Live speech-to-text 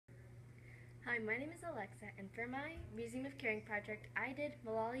Hi, my name is Alexa, and for my Museum of Caring project, I did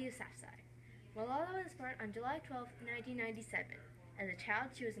Malala Yousafzai. Malala was born on July 12, 1997. As a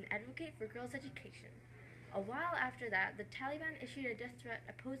child, she was an advocate for girls' education. A while after that, the Taliban issued a death threat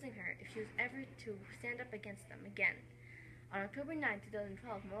opposing her if she was ever to stand up against them again. On October 9,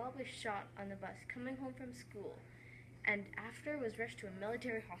 2012, Malala was shot on the bus coming home from school, and after was rushed to a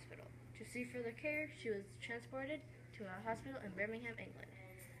military hospital. To see further care, she was transported to a hospital in Birmingham, England.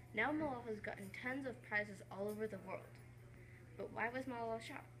 Now Malala has gotten tons of prizes all over the world. But why was Malala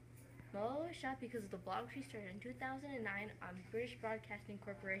shot? Malala was shot because of the blog she started in 2009 on British Broadcasting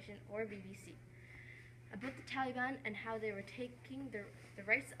Corporation, or BBC, about the Taliban and how they were taking the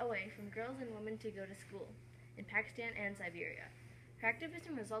rights away from girls and women to go to school in Pakistan and Siberia. Her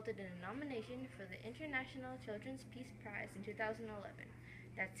activism resulted in a nomination for the International Children's Peace Prize in 2011.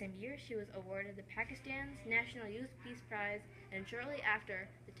 That same year, she was awarded the Pakistan's National Youth Peace Prize, and shortly after,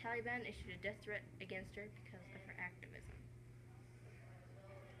 the Taliban issued a death threat against her because of her activism.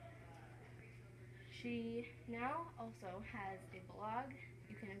 She now also has a blog.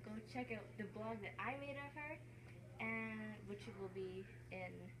 You can go check out the blog that I made of her, and which will be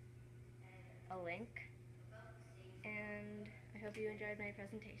in a link. And I hope you enjoyed my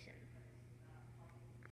presentation.